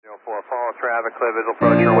follow traffic, clear visual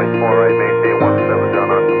approach, runway 4 right, maintain 17, John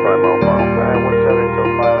Austin, 5 mile final. 17 till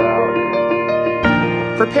 5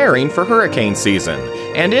 out. Preparing for hurricane season,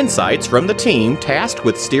 and insights from the team tasked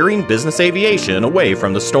with steering business aviation away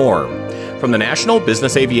from the storm. From the National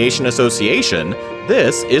Business Aviation Association,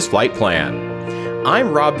 this is Flight Plan.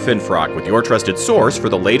 I'm Rob Finfrock with your trusted source for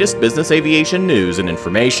the latest business aviation news and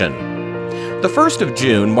information. The 1st of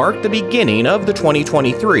June marked the beginning of the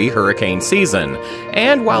 2023 hurricane season,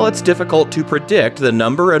 and while it's difficult to predict the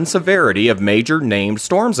number and severity of major named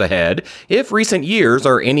storms ahead, if recent years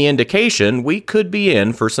are any indication, we could be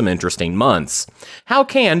in for some interesting months. How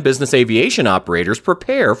can business aviation operators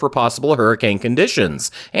prepare for possible hurricane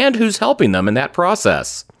conditions, and who's helping them in that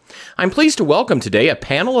process? I'm pleased to welcome today a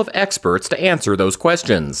panel of experts to answer those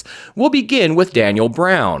questions. We'll begin with Daniel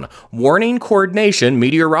Brown, Warning Coordination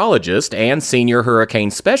Meteorologist and Senior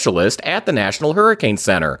Hurricane Specialist at the National Hurricane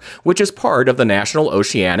Center, which is part of the National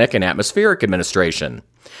Oceanic and Atmospheric Administration.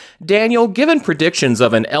 Daniel, given predictions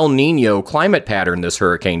of an El Niño climate pattern this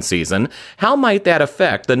hurricane season, how might that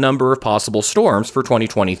affect the number of possible storms for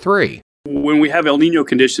 2023? When we have El Niño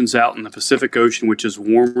conditions out in the Pacific Ocean, which is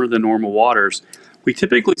warmer than normal waters, we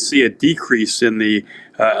typically see a decrease in the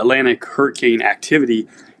Atlantic hurricane activity,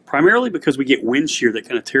 primarily because we get wind shear that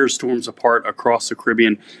kind of tears storms apart across the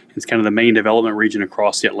Caribbean. It's kind of the main development region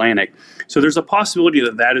across the Atlantic. So there's a possibility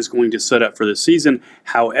that that is going to set up for the season.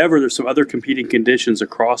 However, there's some other competing conditions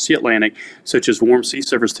across the Atlantic, such as warm sea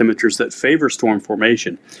surface temperatures that favor storm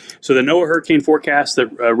formation. So the NOAA hurricane forecast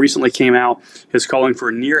that recently came out is calling for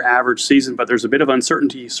a near average season, but there's a bit of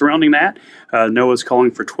uncertainty surrounding that. NOAA is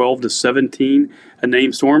calling for 12 to 17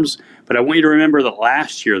 named storms. But I want you to remember that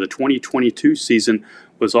last year, the 2022 season,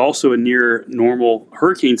 was also a near normal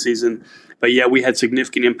hurricane season. But yeah, we had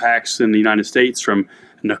significant impacts in the United States from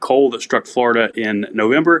Nicole that struck Florida in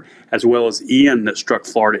November, as well as Ian that struck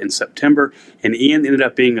Florida in September. And Ian ended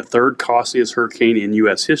up being the third costliest hurricane in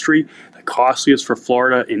U.S. history, the costliest for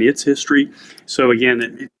Florida in its history. So again,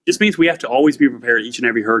 it just means we have to always be prepared each and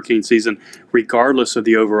every hurricane season, regardless of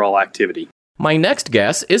the overall activity. My next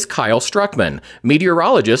guest is Kyle Struckman,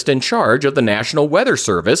 meteorologist in charge of the National Weather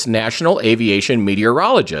Service National Aviation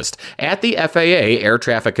Meteorologist at the FAA Air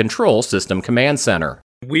Traffic Control System Command Center.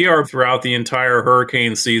 We are throughout the entire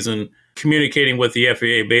hurricane season communicating with the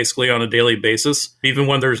FAA basically on a daily basis. Even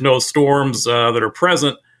when there's no storms that are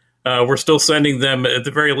present, we're still sending them at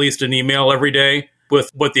the very least an email every day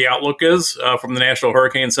with what the outlook is from the National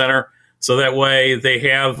Hurricane Center. So that way they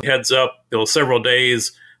have heads up several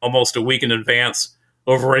days, almost a week in advance,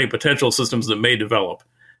 over any potential systems that may develop.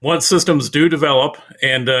 Once systems do develop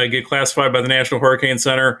and get classified by the National Hurricane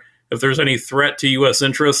Center, if there's any threat to U.S.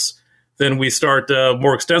 interests, then we start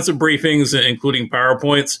more extensive briefings, including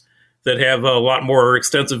PowerPoints, that have a lot more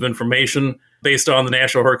extensive information based on the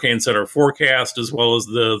National Hurricane Center forecast, as well as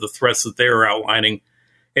the threats that they are outlining.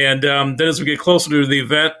 And then as we get closer to the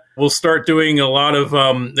event, we'll start doing a lot of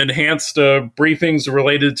enhanced briefings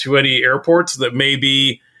related to any airports that may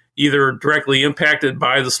be either directly impacted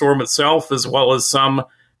by the storm itself, as well as some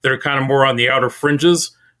that are kind of more on the outer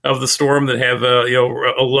fringes of the storm that have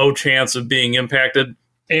a low chance of being impacted.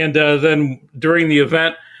 And then during the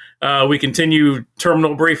event, we continue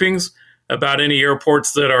terminal briefings about any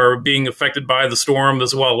airports that are being affected by the storm,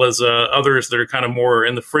 as well as others that are kind of more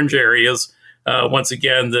in the fringe areas, once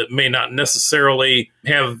again, that may not necessarily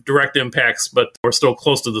have direct impacts, but are still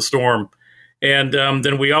close to the storm. And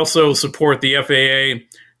then we also support the FAA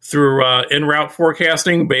through en route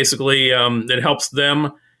forecasting. Basically, it helps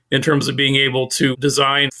them in terms of being able to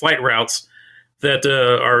design flight routes that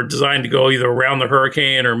are designed to go either around the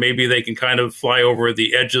hurricane, or maybe they can kind of fly over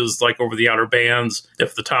the edges, like over the outer bands,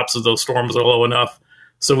 if the tops of those storms are low enough.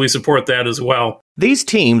 So we support that as well. These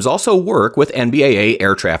teams also work with NBAA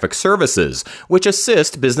Air Traffic Services, which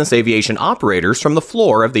assist business aviation operators from the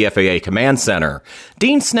floor of the FAA Command Center.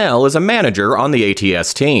 Dean Snell is a manager on the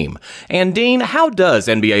ATS team. And Dean, how does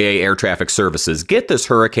NBAA Air Traffic Services get this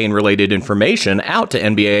hurricane-related information out to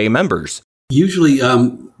NBAA members? Usually,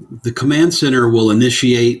 the Command Center will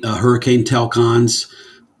initiate hurricane telcons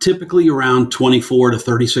typically around 24 to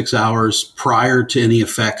 36 hours prior to any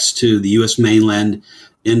effects to the U.S. mainland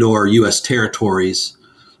and/or U.S. territories,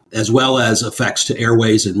 as well as effects to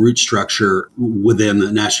airways and route structure within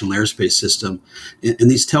the National Airspace System.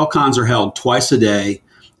 And these telcons are held twice a day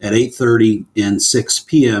at 8:30 and 6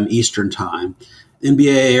 p.m. Eastern Time.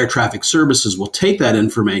 NBAA Air Traffic Services will take that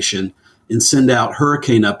information and send out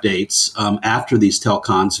hurricane updates after these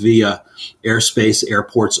telcons via airspace,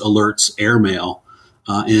 airports, alerts, airmail.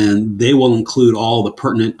 And they will include all the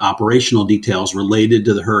pertinent operational details related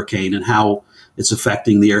to the hurricane and how it's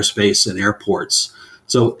affecting the airspace and airports.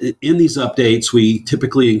 So in these updates, we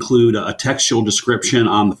typically include a textual description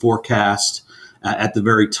on the forecast at the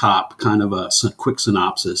very top, kind of a quick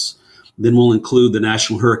synopsis. Then we'll include the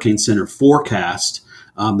National Hurricane Center forecast,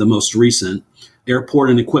 the most recent. Airport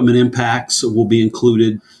and equipment impacts will be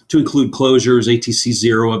included to include closures, ATC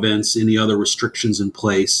 0 events, any other restrictions in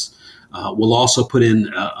place. We'll also put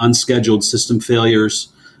in unscheduled system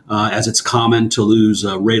failures, as it's common to lose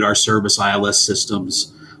radar service ILS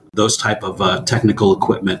systems, those type of technical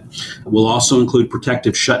equipment. We'll also include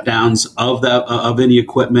protective shutdowns of any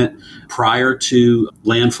equipment prior to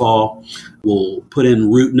landfall. We'll put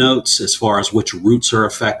in route notes as far as which routes are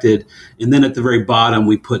affected. And then at the very bottom,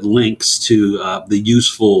 we put links to the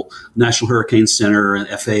useful National Hurricane Center and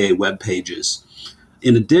FAA web pages.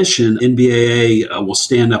 In addition, NBAA will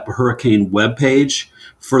stand up a hurricane web page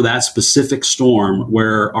for that specific storm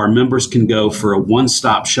where our members can go for a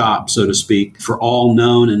one-stop shop, so to speak, for all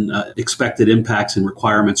known and expected impacts and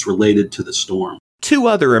requirements related to the storm. Two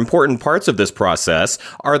other important parts of this process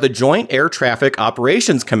are the Joint Air Traffic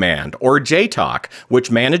Operations Command, or JTOC,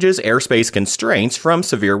 which manages airspace constraints from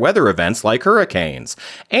severe weather events like hurricanes,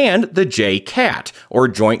 and the JCAT, or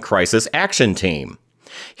Joint Crisis Action Team.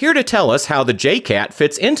 Here to tell us how the JCAT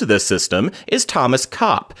fits into this system is Thomas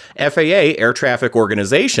Kopp, FAA Air Traffic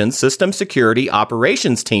Organization System Security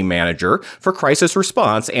Operations Team Manager for Crisis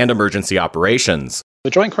Response and Emergency Operations. The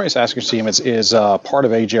Joint Crisis Action Team is part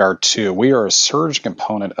of AJR2. We are a surge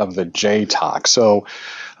component of the JTOC. So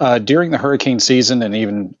during the hurricane season and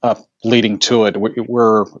even up leading to it,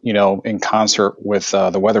 we're in concert with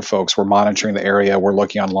the weather folks. We're monitoring the area. We're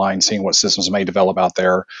looking online, seeing what systems may develop out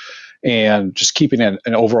there, and just keeping an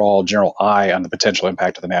overall general eye on the potential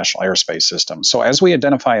impact of the national airspace system. So as we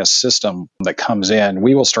identify a system that comes in,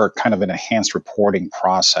 we will start kind of an enhanced reporting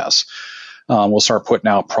process. We'll start putting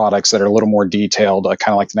out products that are a little more detailed,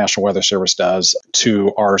 kind of like the National Weather Service does,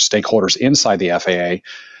 to our stakeholders inside the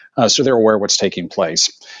FAA, so they're aware of what's taking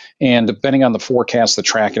place. And depending on the forecast, the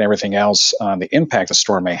track, and everything else, the impact the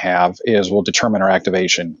storm may have will determine our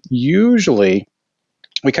activation. Usually,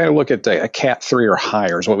 we kind of look at a Cat 3 or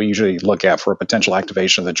higher is what we usually look at for a potential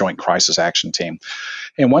activation of the Joint Crisis Action Team.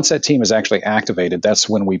 And once that team is actually activated, that's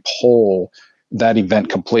when we pull that event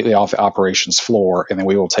completely off the operations floor, and then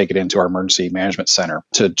we will take it into our emergency management center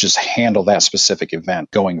to just handle that specific event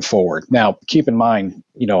going forward. Now, keep in mind,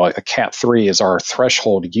 a Cat 3 is our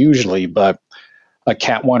threshold usually, but a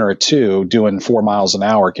Cat 1 or a 2 doing 4 miles an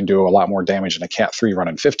hour can do a lot more damage than a Cat 3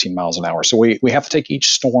 running 15 miles an hour. So we have to take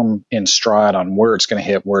each storm in stride on where it's going to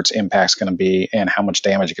hit, where its impact's going to be, and how much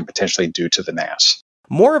damage it can potentially do to the NAS.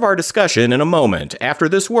 More of our discussion in a moment after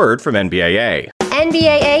this word from NBAA.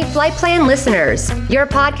 NBAA Flight Plan listeners, your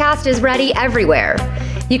podcast is ready everywhere.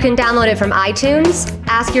 You can download it from iTunes,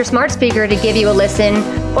 ask your smart speaker to give you a listen,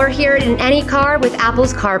 or hear it in any car with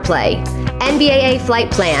Apple's CarPlay. NBAA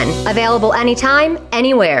Flight Plan, available anytime,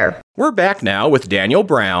 anywhere. We're back now with Daniel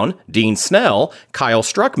Brown, Dean Snell, Kyle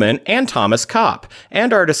Struckman, and Thomas Kopp,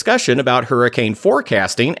 and our discussion about hurricane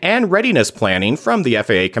forecasting and readiness planning from the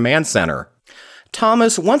FAA Command Center.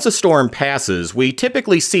 Thomas, once a storm passes, we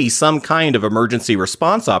typically see some kind of emergency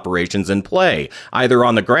response operations in play, either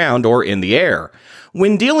on the ground or in the air.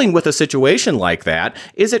 When dealing with a situation like that,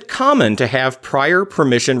 is it common to have prior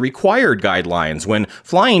permission required guidelines when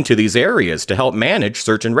flying to these areas to help manage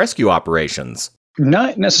search and rescue operations?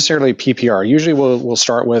 Not necessarily PPR. Usually we'll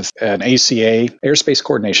start with an ACA, airspace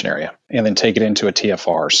coordination area, and then take it into a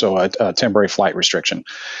TFR, so a temporary flight restriction.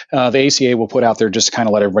 The ACA will put out there just to kind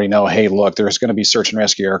of let everybody know, hey, look, there's going to be search and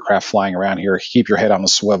rescue aircraft flying around here. Keep your head on the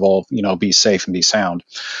swivel, be safe and be sound.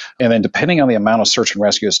 And then depending on the amount of search and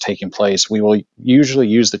rescue that's taking place, we will usually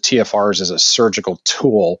use the TFRs as a surgical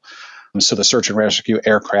tool so the search and rescue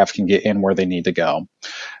aircraft can get in where they need to go.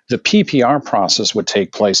 The PPR process would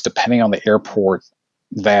take place depending on the airport,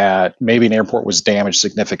 that maybe an airport was damaged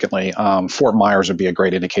significantly. Fort Myers would be a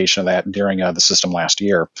great indication of that during the system last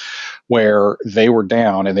year, where they were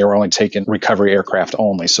down and they were only taking recovery aircraft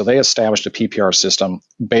only. So they established a PPR system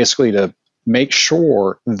basically to make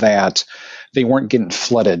sure that they weren't getting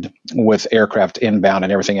flooded with aircraft inbound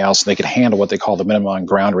and everything else. They could handle what they call the minimum on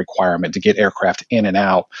ground requirement to get aircraft in and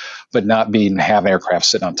out, but not have aircraft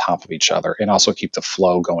sitting on top of each other, and also keep the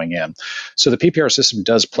flow going in. So the PPR system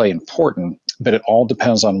does play important, but it all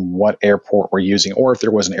depends on what airport we're using, or if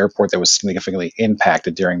there was an airport that was significantly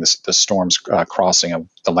impacted during the storm's crossing of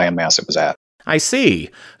the landmass it was at. I see.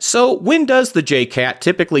 So when does the JCAT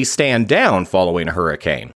typically stand down following a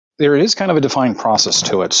hurricane? There is kind of a defined process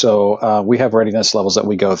to it. So we have readiness levels that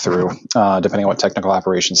we go through, depending on what technical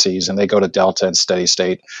operation sees, and they go to Delta and steady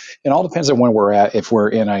state. It all depends on when we're at. If we're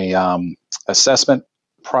in a assessment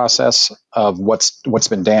process of what's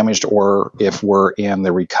been damaged, or if we're in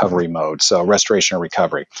the recovery mode, so restoration or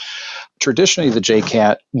recovery. Traditionally, the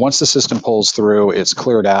JCAT, once the system pulls through, it's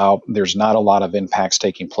cleared out, there's not a lot of impacts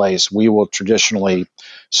taking place, we will traditionally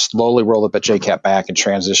slowly roll the JCAT back and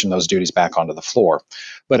transition those duties back onto the floor.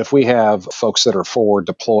 But if we have folks that are forward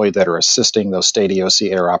deployed that are assisting those state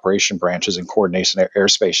EOC air operation branches in coordination of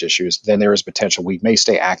airspace issues, then there is potential we may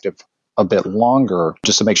stay active a bit longer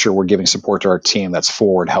just to make sure we're giving support to our team that's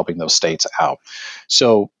forward helping those states out.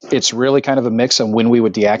 So it's really kind of a mix of when we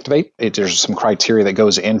would deactivate. There's some criteria that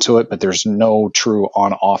goes into it, but there's no true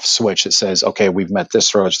on-off switch that says, okay, we've met this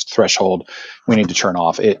threshold, we need to turn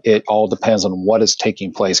off. It all depends on what is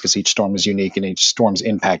taking place because each storm is unique and each storm's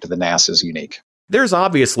impact to the NASA is unique. There's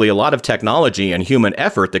obviously a lot of technology and human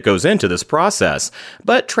effort that goes into this process,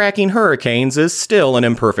 but tracking hurricanes is still an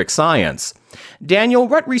imperfect science. Daniel,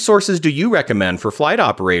 what resources do you recommend for flight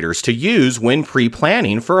operators to use when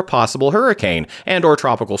pre-planning for a possible hurricane and/or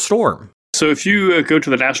tropical storm? So if you go to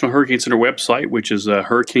the National Hurricane Center website, which is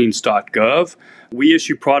hurricanes.gov, we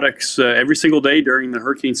issue products every single day during the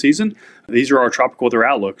hurricane season. These are our tropical weather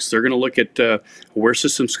outlooks. They're going to look at where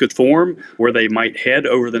systems could form, where they might head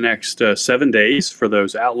over the next 7 days for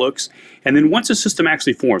those outlooks. And then once a system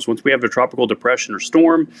actually forms, once we have a tropical depression or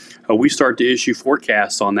storm, we start to issue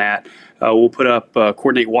forecasts on that. We'll put up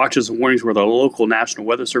coordinate watches and warnings with our local National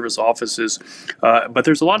Weather Service offices. But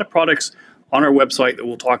there's a lot of products on our website that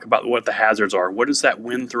will talk about what the hazards are. What is that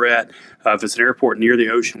wind threat? If it's an airport near the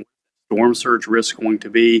ocean, storm surge risk going to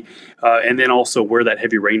be, and then also where that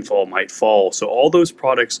heavy rainfall might fall. So all those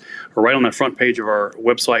products are right on the front page of our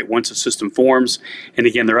website once a system forms. And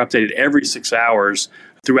again, they're updated every 6 hours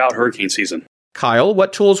throughout hurricane season. Kyle,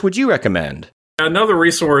 what tools would you recommend? Another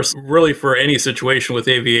resource really for any situation with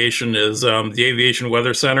aviation is the Aviation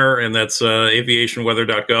Weather Center, and that's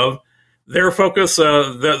aviationweather.gov. Their focus,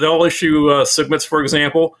 they'll issue SIGMETs, for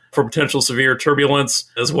example, for potential severe turbulence,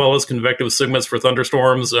 as well as convective SIGMETs for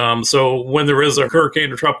thunderstorms. So when there is a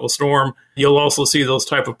hurricane or tropical storm, you'll also see those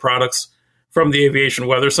type of products from the Aviation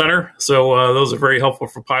Weather Center. So those are very helpful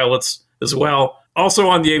for pilots as well. Also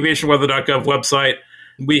on the aviationweather.gov website,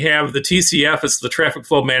 we have the TCF, it's the Traffic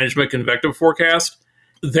Flow Management Convective Forecast.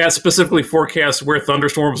 That specifically forecasts where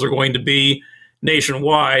thunderstorms are going to be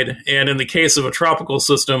nationwide. And in the case of a tropical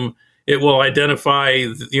system, it will identify,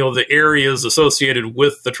 the areas associated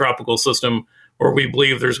with the tropical system where we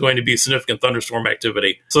believe there's going to be significant thunderstorm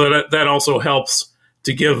activity. So that also helps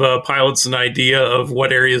to give pilots an idea of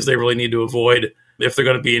what areas they really need to avoid if they're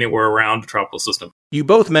going to be anywhere around the tropical system. You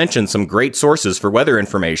both mentioned some great sources for weather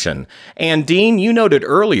information. And Dean, you noted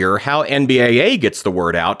earlier how NBAA gets the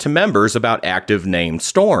word out to members about active named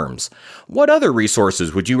storms. What other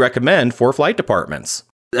resources would you recommend for flight departments?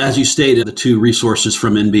 As you stated, the two resources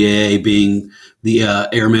from NBAA being the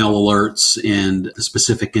airmail alerts and the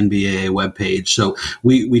specific NBAA webpage. So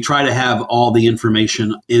we try to have all the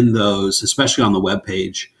information in those, especially on the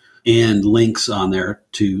webpage, and links on there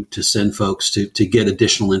to send folks to get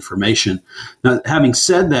additional information. Now, having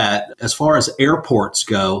said that, as far as airports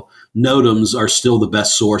go, NOTAMs are still the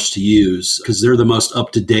best source to use because they're the most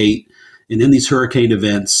up-to-date. And in these hurricane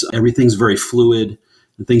events, everything's very fluid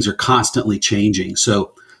and things are constantly changing.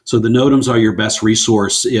 So the NOTAMs are your best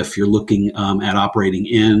resource if you're looking at operating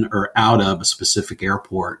in or out of a specific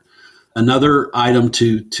airport. Another item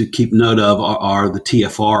to keep note of are the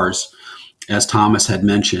TFRs, as Thomas had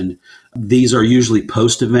mentioned. These are usually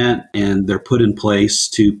post-event, and they're put in place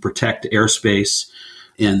to protect airspace.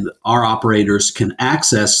 And our operators can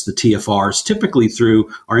access the TFRs typically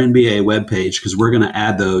through our NBAA webpage because we're going to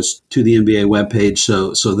add those to the NBAA webpage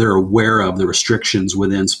so they're aware of the restrictions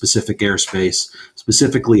within specific airspace,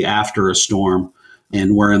 specifically after a storm.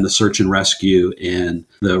 And we're in the search and rescue and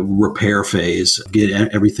the repair phase, get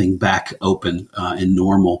everything back open and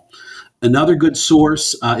normal. Another good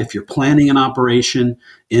source, if you're planning an operation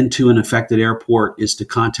into an affected airport, is to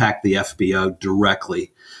contact the FBO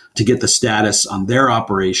directly to get the status on their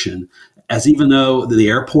operation. As even though the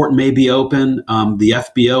airport may be open, the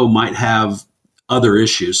FBO might have other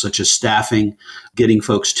issues such as staffing, getting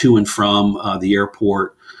folks to and from the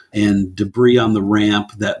airport, and debris on the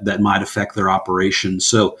ramp that might affect their operation.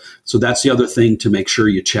 So that's the other thing to make sure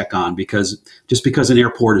you check on, because just because an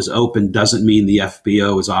airport is open doesn't mean the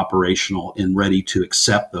FBO is operational and ready to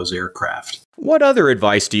accept those aircraft. What other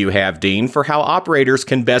advice do you have, Dean, for how operators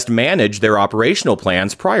can best manage their operational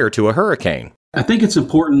plans prior to a hurricane? I think it's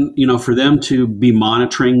important, for them to be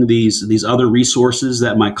monitoring these other resources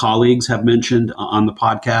that my colleagues have mentioned on the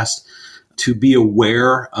podcast, to be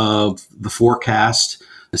aware of the forecast,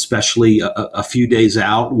 especially a few days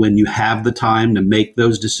out when you have the time to make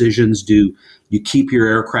those decisions. Do You keep your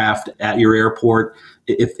aircraft at your airport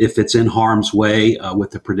if it's in harm's way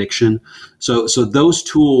with the prediction. So those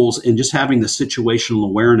tools and just having the situational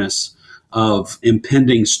awareness of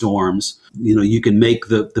impending storms, you can make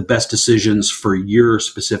the best decisions for your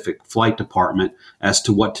specific flight department as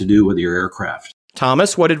to what to do with your aircraft.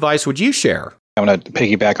 Thomas, what advice would you share? I'm going to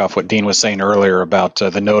piggyback off what Dean was saying earlier about the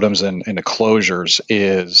NOTAMs and the closures.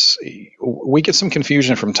 Is we get some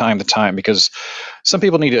confusion from time to time because some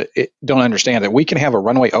people don't understand that we can have a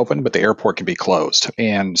runway open, but the airport can be closed.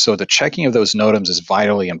 And so the checking of those NOTAMs is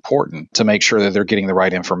vitally important to make sure that they're getting the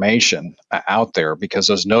right information out there, because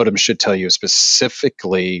those NOTAMs should tell you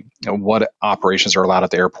specifically what operations are allowed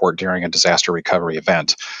at the airport during a disaster recovery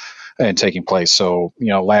event and taking place. So,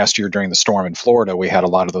 last year during the storm in Florida, we had a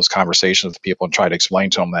lot of those conversations with people and tried to explain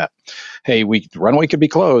to them that, hey, the runway could be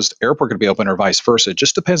closed, airport could be open, or vice versa. It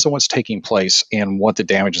just depends on what's taking place and what the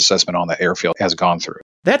damage assessment on the airfield has gone through.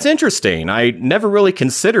 That's interesting. I never really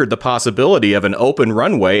considered the possibility of an open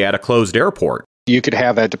runway at a closed airport. You could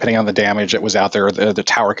have that depending on the damage that was out there. The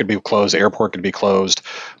tower could be closed, the airport could be closed,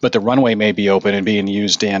 but the runway may be open and being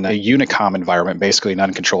used in a UNICOM environment, basically an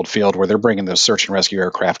uncontrolled field where they're bringing those search and rescue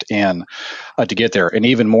aircraft in to get there. And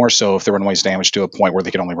even more so if the runway is damaged to a point where they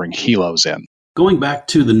can only bring helos in. Going back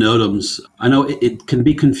to the NOTAMs, I know it can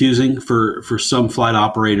be confusing for some flight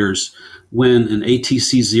operators when an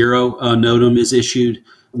ATC 0 NOTAM is issued,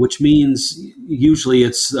 which means usually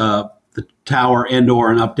it's the tower and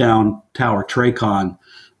or an up-down tower TRACON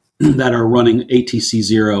that are running ATC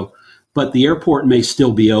 0, but the airport may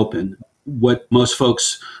still be open. What most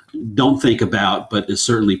folks don't think about, but is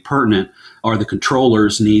certainly pertinent, are the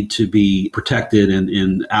controllers need to be protected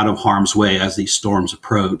and out of harm's way as these storms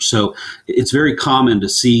approach. So it's very common to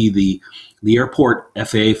see the airport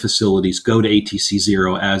FAA facilities go to ATC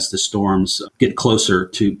 0 as the storms get closer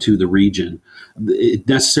to the region. It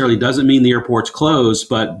necessarily doesn't mean the airport's closed,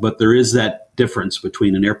 but there is that difference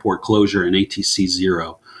between an airport closure and ATC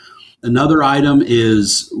 0. Another item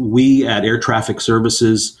is we at Air Traffic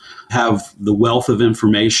Services have the wealth of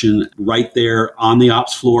information right there on the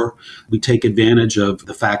ops floor. We take advantage of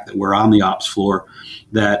the fact that we're on the ops floor,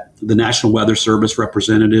 that the National Weather Service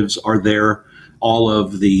representatives are there. All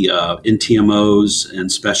of the NTMOs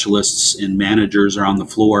and specialists and managers are on the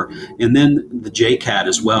floor. And then the JCAT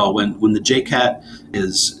as well. When the JCAT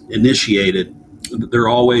is initiated, they're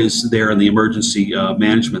always there in the Emergency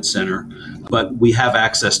Management Center, but we have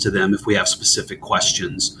access to them if we have specific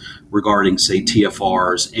questions regarding, say,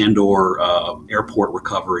 TFRs and or airport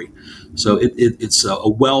recovery. So it's a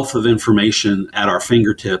wealth of information at our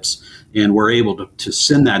fingertips, and we're able to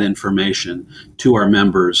send that information to our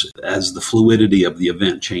members as the fluidity of the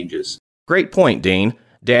event changes. Great point, Dean.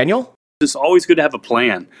 Daniel? It's always good to have a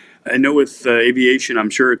plan. I know with aviation,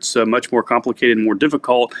 I'm sure it's much more complicated and more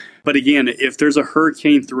difficult. But again, if there's a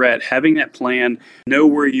hurricane threat, having that plan, know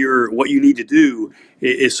what you need to do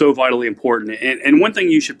is so vitally important. And one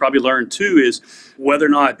thing you should probably learn too is whether or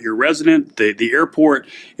not your resident, the airport,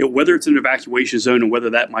 whether it's an evacuation zone and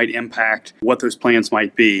whether that might impact what those plans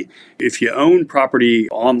might be. If you own property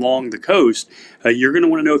along the coast, you're going to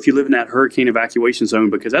want to know if you live in that hurricane evacuation zone,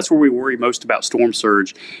 because that's where we worry most about storm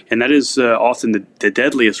surge. And that is often the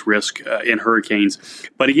deadliest risk in hurricanes.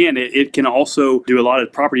 But again, it can also do a lot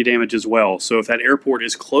of property damage as well. So if that airport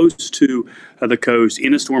is close to the coast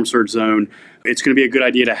in a storm surge zone, it's going to be a good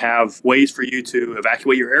idea to have ways for you to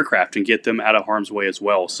evacuate your aircraft and get them out of harm's way as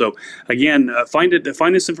well. So again, find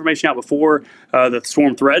this information out before the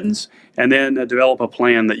storm threatens, and then develop a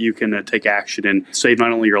plan that you can take action and save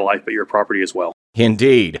not only your life, but your property as well.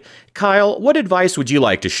 Indeed. Kyle, what advice would you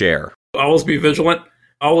like to share? Always be vigilant.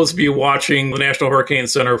 Always be watching the National Hurricane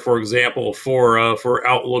Center, for example, for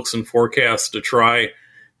outlooks and forecasts to try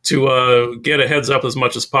to get a heads up as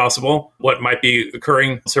much as possible what might be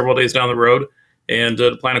occurring several days down the road, and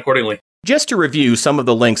plan accordingly. Just to review some of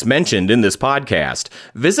the links mentioned in this podcast,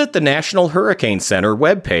 visit the National Hurricane Center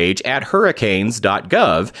webpage at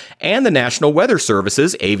hurricanes.gov and the National Weather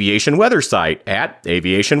Service's aviation weather site at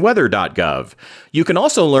aviationweather.gov. You can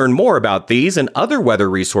also learn more about these and other weather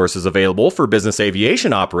resources available for business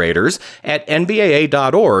aviation operators at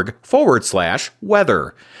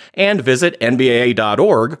nbaa.org/weather. And visit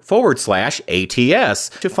nbaa.org/ATS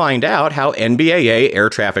to find out how NBAA Air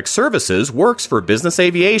Traffic Services works for business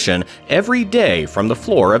aviation every day from the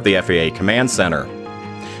floor of the FAA Command Center.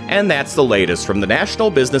 And that's the latest from the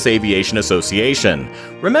National Business Aviation Association.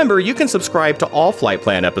 Remember, you can subscribe to all Flight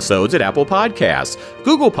Plan episodes at Apple Podcasts,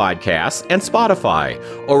 Google Podcasts, and Spotify,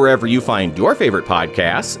 or wherever you find your favorite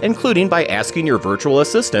podcasts, including by asking your virtual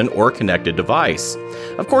assistant or connected device.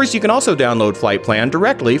 Of course, you can also download Flight Plan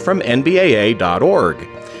directly from nbaa.org.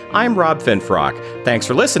 I'm Rob Finfrock. Thanks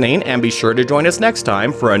for listening, and be sure to join us next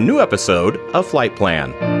time for a new episode of Flight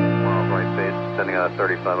Plan. Right base, sending out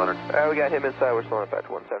 3500. We got him inside. We're still on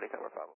 170 coming.